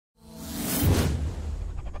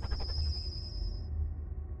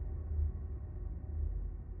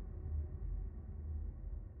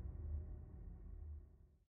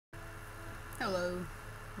Hello,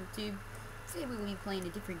 YouTube. Today we will be playing a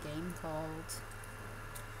different game called,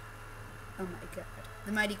 oh my god,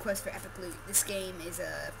 The Mighty Quest for Epic Loot. This game is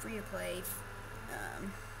a free-to-play,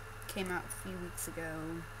 came out a few weeks ago,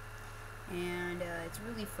 and it's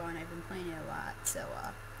really fun. I've been playing it a lot, so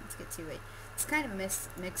let's get to it. It's kind of a mix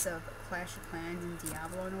of Clash of Clans and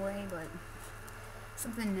Diablo in a way, but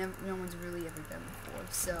something no one's really ever done before,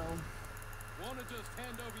 so...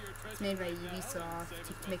 It's made by Ubisoft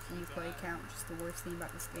to make a Uplay account, which is the worst thing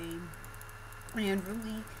about this game. And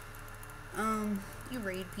really, you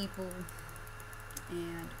raid people,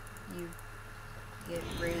 and you get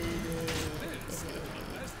raided.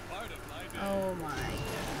 Oh my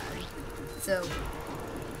god. So,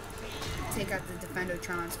 take out the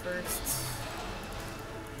Defendotrons first.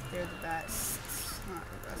 They're the best. Not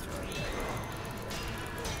the best, really.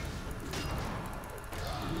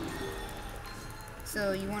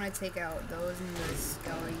 So you want to take out those and the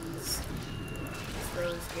skellies.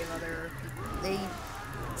 Those give other people. They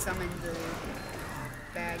summon the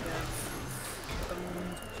bag of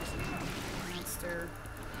bones, which is a monster.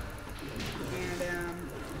 And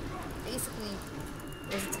basically,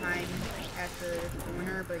 there's a time at the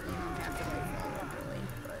corner, but you don't have to like follow it really.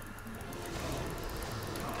 But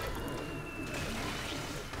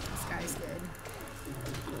this guy's dead.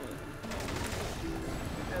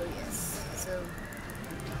 Oh yes. So.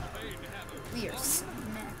 We are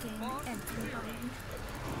smacking everybody.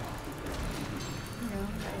 You know,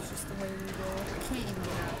 that is just the way we go. I can't even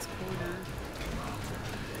get out to corner.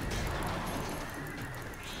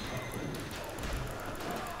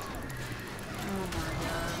 Oh my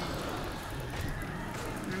god.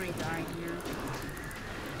 I'm already dying here.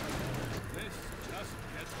 This just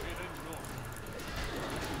gets me to normal.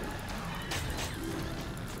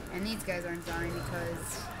 And these guys aren't dying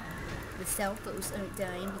because the Selphos aren't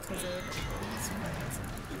dying because of these ones.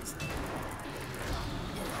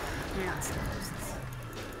 They're not Selphos.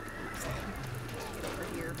 Get over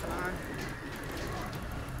here, come on.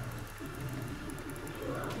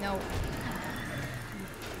 No.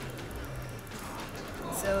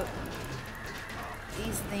 So,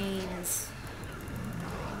 these things...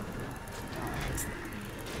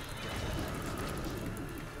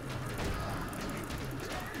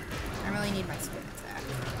 I really need my spin attack.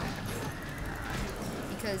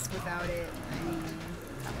 Because without it, I mean,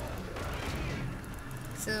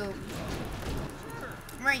 so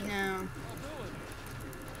right now,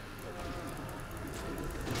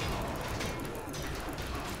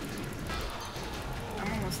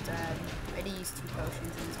 I'm almost dead. I had to use 2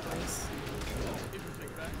 potions in this place.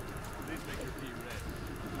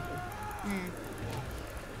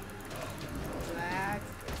 Black,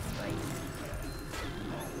 like,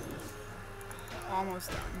 almost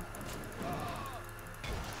done.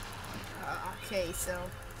 Okay, so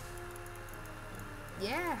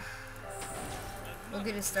yeah, we'll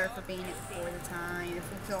get a start for being it before the time. If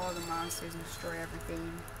we kill all the monsters and destroy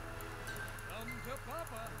everything,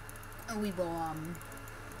 we will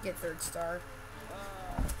get 3rd star.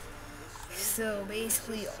 So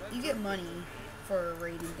basically, you get money for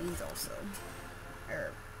raiding things also,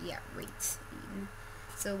 or yeah, rates.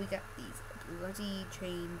 So we got these bloody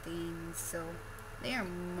chain things. So they are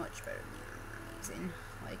much better than the armor I'm using.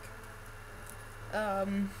 Like.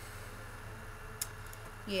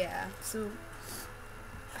 Yeah, so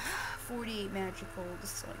 48 magical,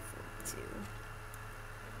 this is only 42.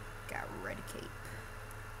 Got red cape.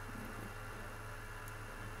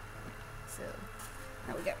 So,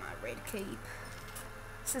 now we got my red cape.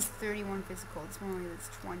 This is 31 physical, this one only that's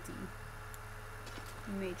 20.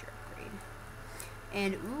 Major upgrade.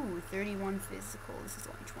 And, ooh, 31 physical, this is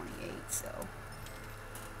only 28, so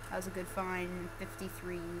that was a good find.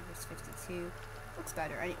 53 versus 52. Looks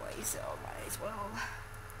better anyway, so might as well.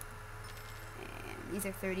 And these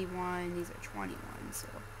are 31, these are 21, so.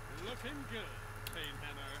 Looking good,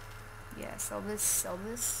 Painhammer. Yeah, sell this, sell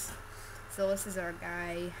this. So this is our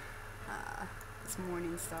guy, this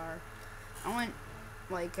Morning Star. I want,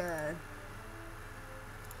 like, I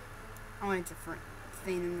want a different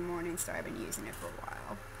thing than the Morning Star. I've been using it for a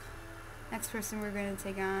while. Next person we're going to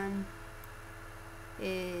take on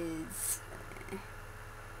is...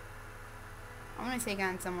 I'm gonna take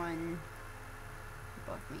on someone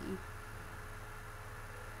above me.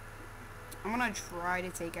 I'm gonna try to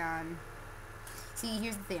take on... See,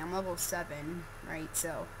 here's the thing, I'm level 7, right,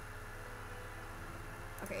 so...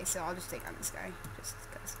 Okay, so I'll just take on this guy, just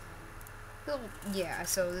because. Yeah,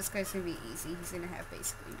 so this guy's gonna be easy. He's gonna have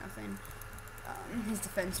basically nothing. His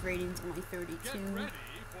defense rating's only 32.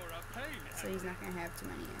 So he's not gonna have too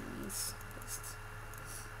many enemies.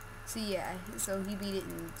 So yeah, so he beat it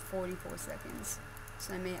in 44 seconds.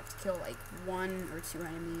 So I may have to kill like 1 or 2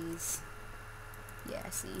 enemies. Yeah,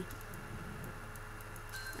 see.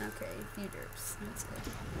 Okay, a few derps. That's good.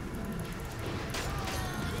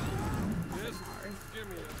 Nothing hard.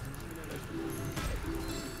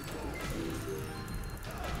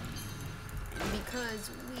 And because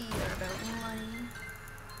we are about money,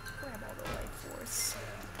 grab all the life force.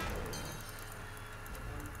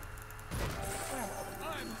 Grab all the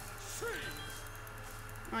money.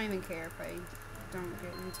 I don't even care if I don't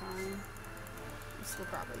get in time. I still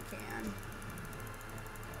probably can.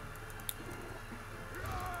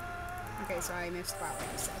 Okay, so I missed by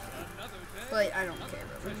like a second. But I don't care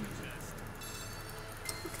really.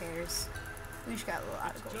 Who cares? We just got a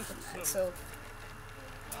lot of gold from that, so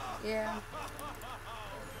yeah.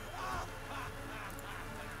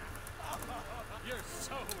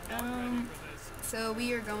 So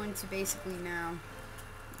we are going to basically now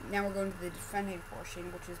we're going to the defending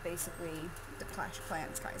portion, which is basically the Clash of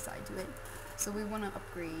Clans guys side to it. So we want to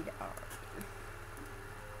upgrade our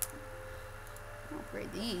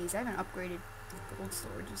upgrade these. I haven't upgraded the gold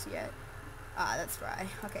storages yet. Ah, that's right.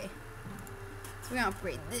 Okay. So we're gonna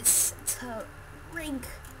upgrade this to rank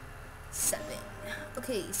 7.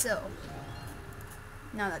 Okay, so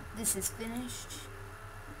now that this is finished,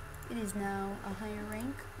 it is now a higher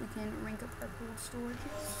rank. We can rank up our gold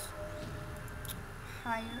storages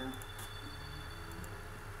higher.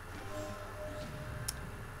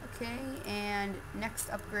 Okay, and next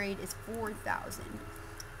upgrade is 4,000.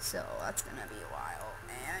 So that's gonna be a while.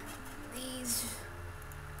 And these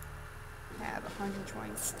have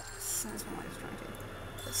 126. That's what I was trying to.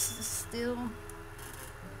 But still,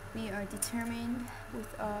 we are determined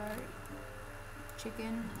with our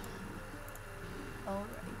chicken.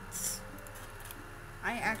 Alright.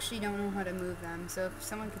 I actually don't know how to move them, so if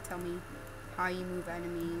someone could tell me how you move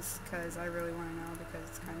enemies, because I really want to know, because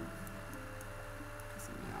it's kind of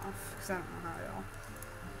pissing me off, because I don't know how at all.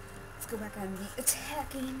 Let's go back on the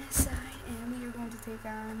attacking side, and we are going to take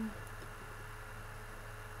on,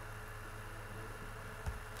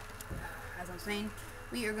 as I'm saying,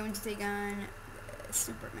 we are going to take on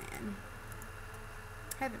Superman.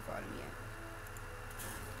 Haven't fought him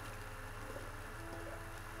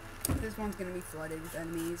yet. This one's gonna be flooded with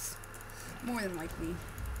enemies, more than likely.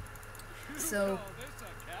 So,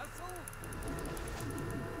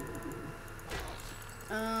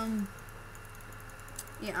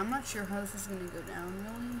 yeah, I'm not sure how this is gonna go down,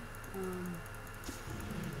 really.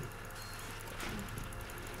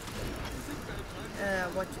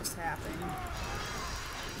 What just happened?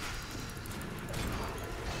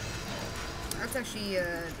 That's actually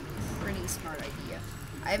a pretty smart idea.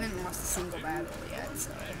 I haven't lost a single battle yet,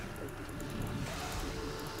 so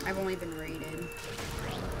I've only been raided.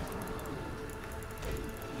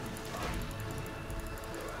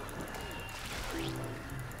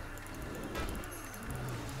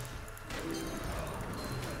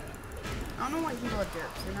 I don't know why people have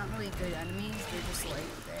derps. They're not really good enemies. They're just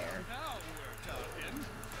like there.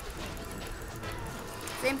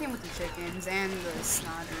 Same thing with the chickens and the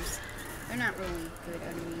snotters. They're not really good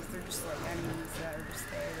enemies. They're just like enemies that are just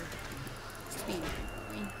there. Just being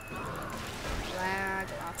really. Lag,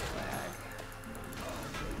 lots of lag.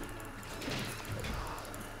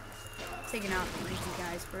 Taking out the easy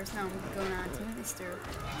guys first. Now I'm going on to Mr.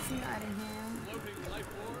 Nottingham.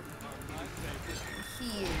 He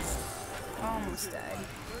is almost dead.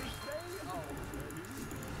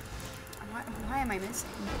 Why am I missing?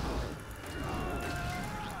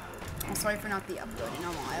 I'm sorry for not the upload in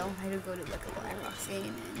a while. I had to go to like a Black Box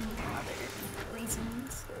game and other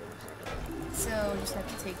reasons. So just have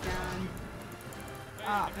to take down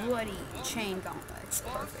bloody chain gauntlets.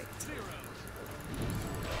 Perfect.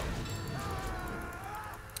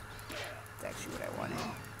 That's actually what I wanted.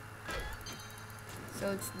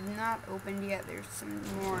 So it's not opened yet. There's some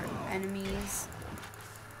more enemies.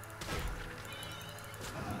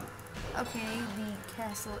 Okay, the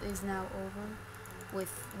castle is now over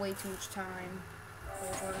with way too much time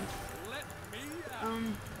over.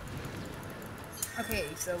 Okay,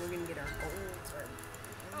 so we're gonna get our gold, our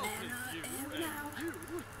mana, and now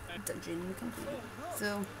dungeon complete.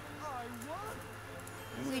 So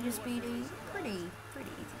we just beat a pretty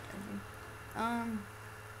easy dungeon.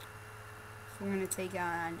 So we're gonna take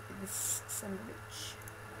on this son of a bitch.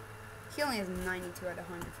 He only has 92 out of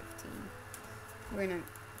 115. We're gonna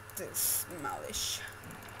demolish.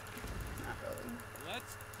 Not really.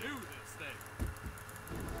 Let's do this thing.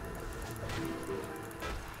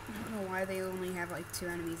 I don't know why they only have like 2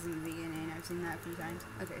 enemies in the beginning. I've seen that a few times.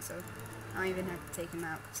 Okay, so I don't even have to take him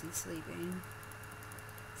out because he's sleeping.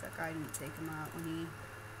 That guy didn't take him out when he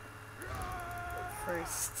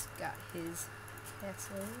first got his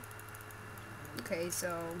Castle. Okay,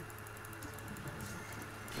 so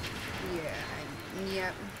yeah,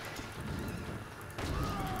 yep.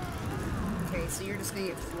 Okay, so you're just gonna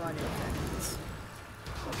get flooded with enemies.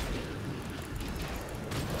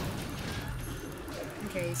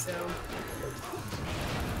 Okay, so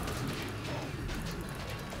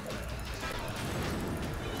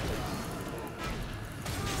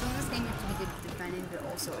in this game you have to be good at defending but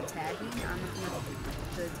also attacking. I'm not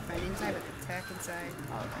the defending side, but the attacking side.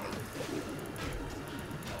 Alright.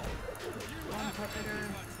 One puppeter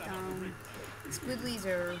down. Squidlies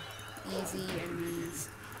are easy enemies.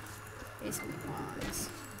 Basically pawns.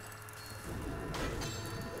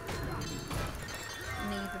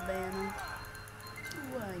 Need the banner.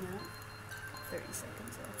 Why not? 30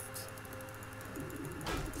 seconds left.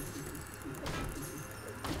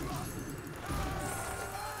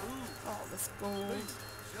 All this gold.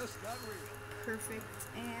 Perfect.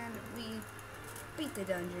 And we beat the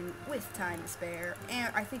dungeon with time to spare.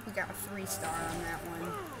 And I think we got a 3-star on that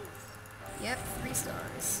one. Yep, 3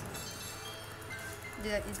 stars.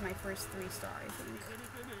 That is my first 3-star, I think.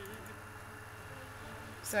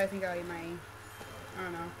 So I think I'll get my... I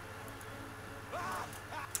don't know.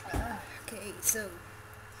 Okay, so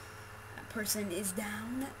that person is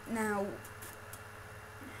down. Now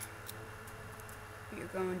you're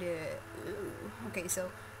going to... Ooh. Okay,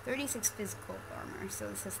 so 36 physical armor. So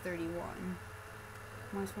this has 31.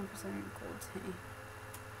 Minus 1% gold tank.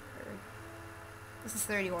 This is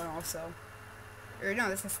 31 also. Or no,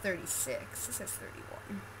 this has 36. This has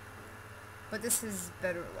 31. But this is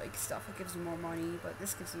better, like, stuff. It gives you more money, but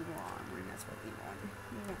this gives you more armor, and that's what we want.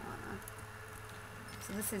 We want armor.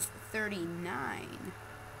 So this is 39.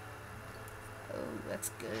 Oh, that's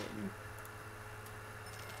good.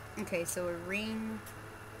 Okay, so a ring.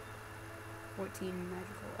 14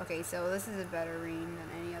 magical. Okay, so this is a better ring than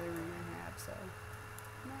any other ring I have, so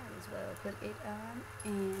might as well put it on.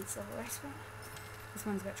 And so the rest one. This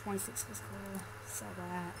one's got 26 physical. Sell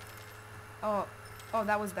that. Oh,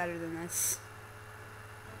 that was better than this.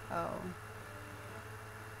 Oh.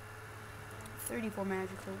 34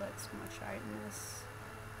 magical, that's much higher than this.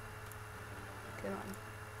 Come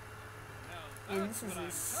on. And this is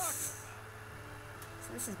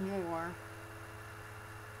so this is more.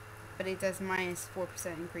 But it does minus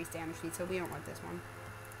 4% increased damage speed, so we don't want this one.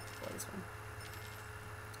 Or this one.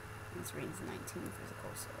 And this range is 19 physical,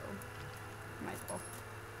 so might as well.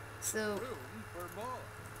 So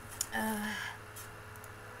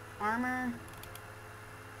armor.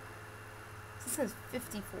 This says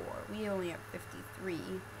 54. We only have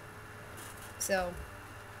 53. So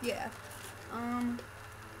yeah.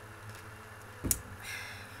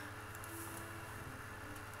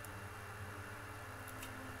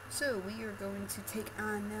 So we are going to take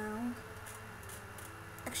on now.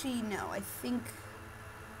 Actually, no, I think.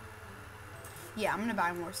 Yeah, I'm gonna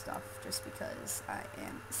buy more stuff just because I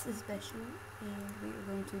am special, and we are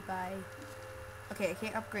going to buy. Okay, I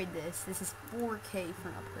can't upgrade this. This is 4K for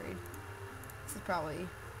an upgrade. This is probably.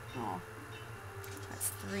 Oh,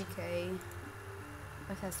 that's 3K.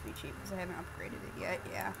 This has to be cheap because I haven't upgraded it yet.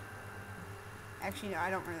 Yeah. Actually, no,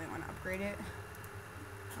 I don't really want to upgrade it.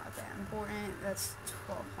 Not that important. That's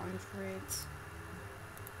 1200.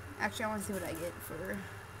 Actually, I want to see what I get for.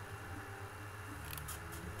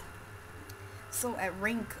 So at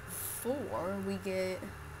rank 4, we get.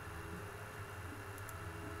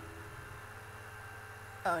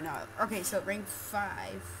 Oh no. Okay, so at rank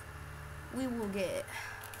 5, we will get.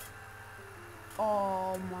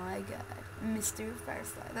 Oh my god, Mr.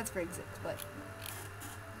 Firefly. That's rank 6, but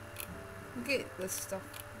we'll get this stuff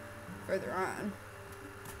further on.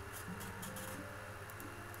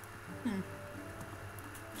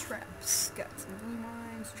 Traps. Got some blue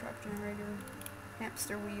mines, trap generator,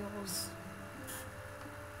 hamster wheels.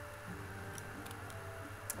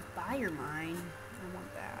 A fire mine. I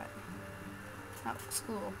want that. That looks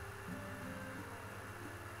cool.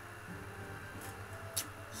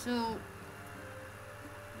 So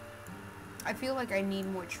I feel like I need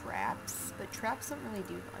more traps, but traps don't really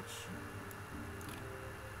do much.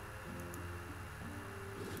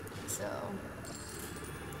 So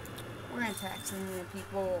we're gonna attack some more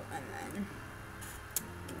people and then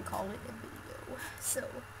we can call it a video. So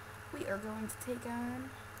we are going to take on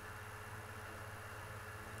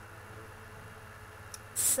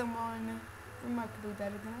someone remarkably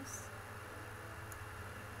better than us.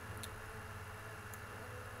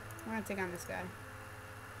 We're gonna take on this guy.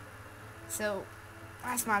 So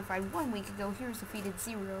last modified 1 week ago, heroes defeated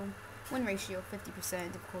 0, win ratio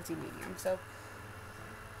 50%, difficulty medium. So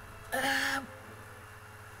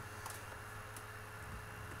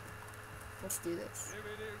let's do this.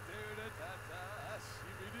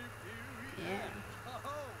 Yeah. Oh,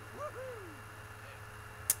 woohoo!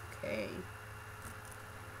 Okay.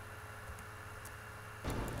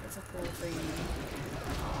 That's a cool thing.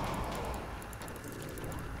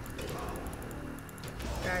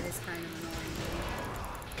 That is kind of annoying.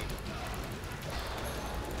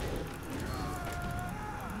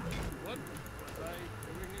 What was I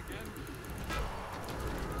doing again?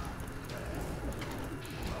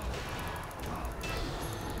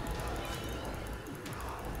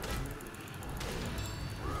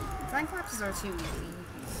 Cyclopses are too easy.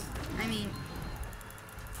 I mean,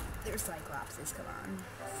 they're Cyclopses, come on.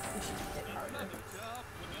 We should get harder. Another job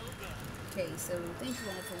well done. Okay, so thank you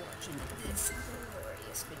all for watching this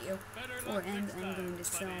glorious video. Better For luck and next I'm time, going to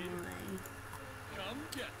sell buddy. my Come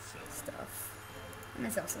get some. stuff. I'm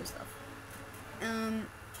gonna sell some stuff.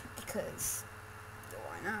 Because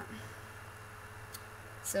why not?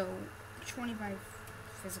 So 25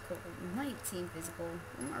 physical, 19 physical,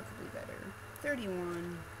 remarkably better.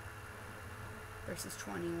 31 versus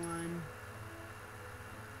 21.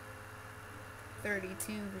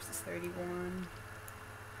 32 versus 31.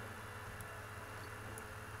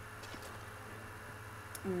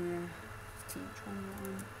 15,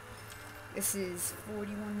 21. This is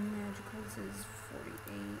 41 magical. This is 48.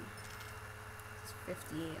 This is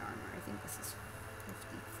 58 armor. I think this is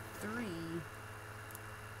 53.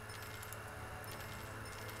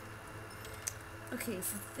 Okay,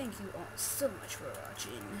 so thank you all so much for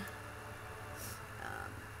watching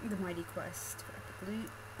the Mighty Quest for Epic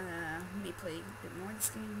Loot. May play a bit more this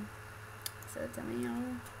game, so tell me how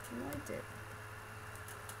you liked it.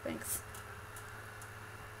 Thanks.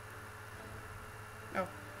 Oh.